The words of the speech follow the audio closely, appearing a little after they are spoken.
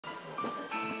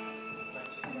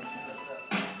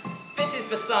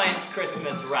for Science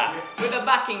Christmas Rap, with a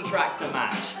backing track to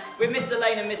match, with Mr.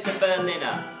 Lane and Mr.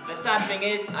 Berliner. The sad thing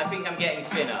is, I think I'm getting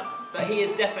thinner, but he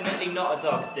is definitely not a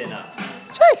dog's dinner.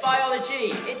 Jeez.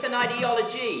 Biology, it's an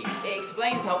ideology. It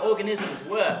explains how organisms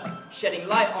work, shedding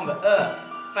light on the earth.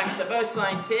 Thanks to both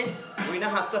scientists, we know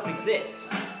how stuff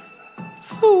exists.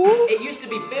 So? It used to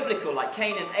be biblical, like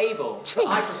Cain and Abel. But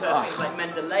I prefer things like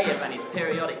Mendeleev and his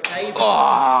periodic table.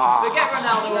 Forget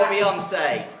Ronaldo or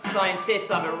Beyonce.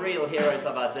 Scientists are the real heroes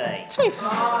of our day. Jeez.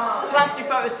 Plants do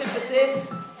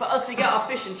photosynthesis for us to get our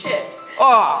fish and chips.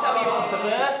 Tell you what's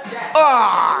perverse?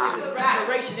 Photosynthesis is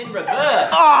respiration in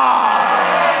reverse.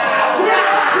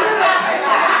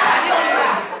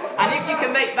 And if you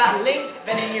can make that link,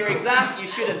 then in your exam you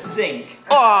shouldn't sink.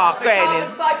 The carbon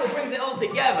cycle brings it all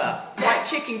together, like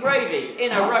chicken gravy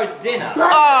in a roast dinner.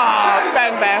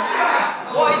 Bang bang.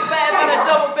 What is better than a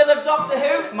double bill of Doctor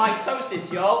Who?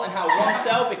 Mitosis, y'all, and how one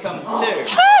cell becomes two.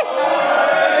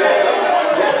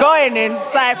 Going in,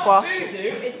 cypher.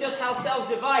 Voodoo is just how cells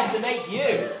divide to make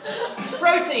you.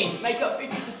 Proteins make up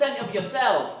 50% of your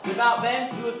cells. Without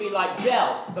them, you would be like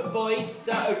gel. But boys,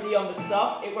 don't OD on the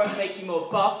stuff. It won't make you more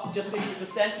buff, just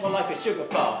 50% more like a sugar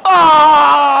puff.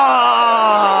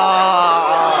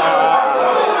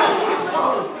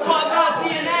 What about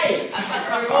DNA? And that's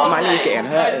my forte. He's getting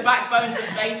hurt. Those backbones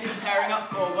and bases pairing up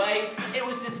 4 ways. It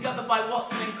was discovered by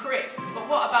Watson and Crick. But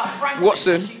what about Franklin?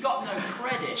 Watson. She got no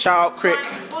credit. Shout out Crick.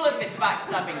 Science is full of this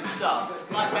backstabbing stuff.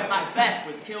 Like when Macbeth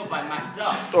was killed by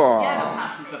Macduff. Aww. Yeah, the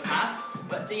past is the past.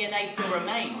 But DNA still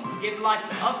remains to give life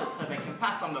to others so they can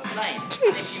pass on the flame. And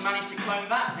if you manage to clone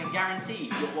that, then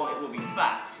guaranteed it will be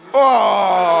fat. So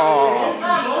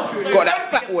So got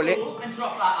that fat go to wallet. school and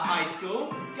drop out of high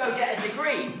school. Go get a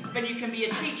degree. Then you can be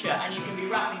a teacher and you can be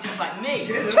rapping just like me.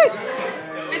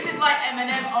 This is like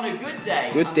Eminem on a good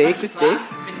day. Good day, good day.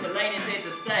 Mr. Lane is here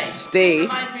to stay. Stay. This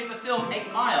reminds me of the film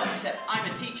 8 Mile, except I'm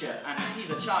a teacher and he's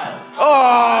a child.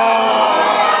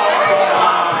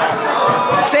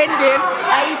 Sending.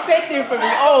 Are you sending for me?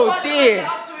 Oh dear.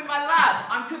 Up to in my lab,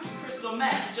 I'm cooking crystal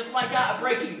meth, just like out of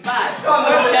Breaking Bad.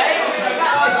 Okay, so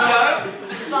that's the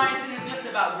show. Science isn't just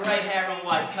about grey hair and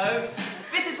white coats.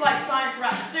 This is like science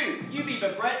wrap soup. You be the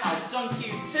bread, I'll dunk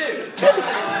you too.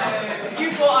 You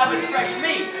thought I was fresh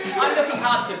meat. I'm looking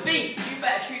hard to beat. You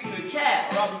better treat me with care,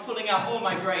 or I'll be pulling out all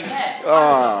my grey hair. I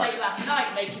was up late last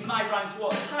night making my rhymes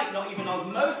watertight. Not even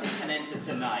osmosis can enter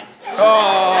tonight.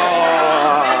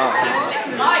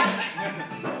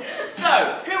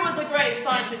 So, who was the greatest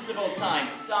scientist of all time?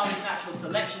 Darwin's natural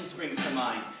selection springs to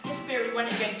mind. His theory went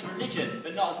against religion,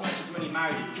 but not as much as when he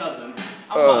married his cousin.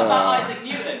 And what about Isaac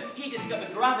Newton? He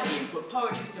discovered gravity and put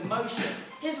poetry to motion.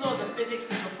 His laws of physics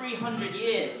took for 300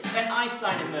 years. Then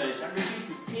Einstein emerged and reduced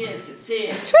his peers to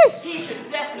tears. He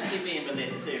should definitely be in the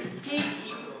list too.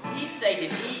 He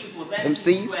stated E equals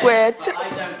MC squared. But I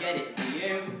don't get it, do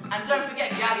you? And don't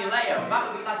forget Galileo. That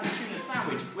would be like a tuna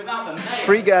sandwich without the mayo.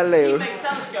 Free Galileo. He made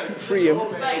telescopes to look into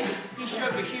space. He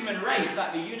showed the human race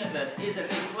that the universe is a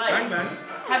big place.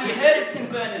 Have you heard of Tim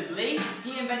Berners-Lee?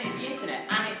 He invented the internet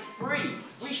and it's free.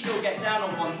 We should all get down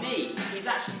on one knee. He's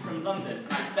actually from London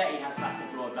and I bet he has faster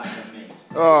broadband than me.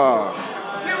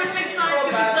 Who would think science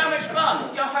could be so much fun?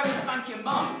 Go home and thank your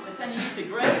mum for sending you to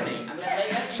grade me and then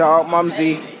later. Shout out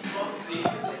Mumsy.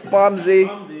 Mumsy.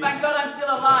 Thank God I'm still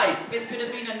alive. This could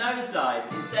have been a nosedive.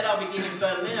 Instead I'll be giving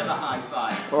Berliner a high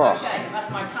five. Okay, that's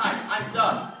my time. I'm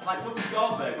done. Like Whoopi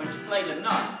Goldberg when she played a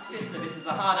nun. Sister, this is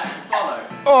a hard act to follow.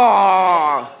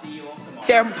 I'll see you all tomorrow.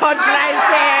 Them punchlines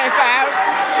there, fam.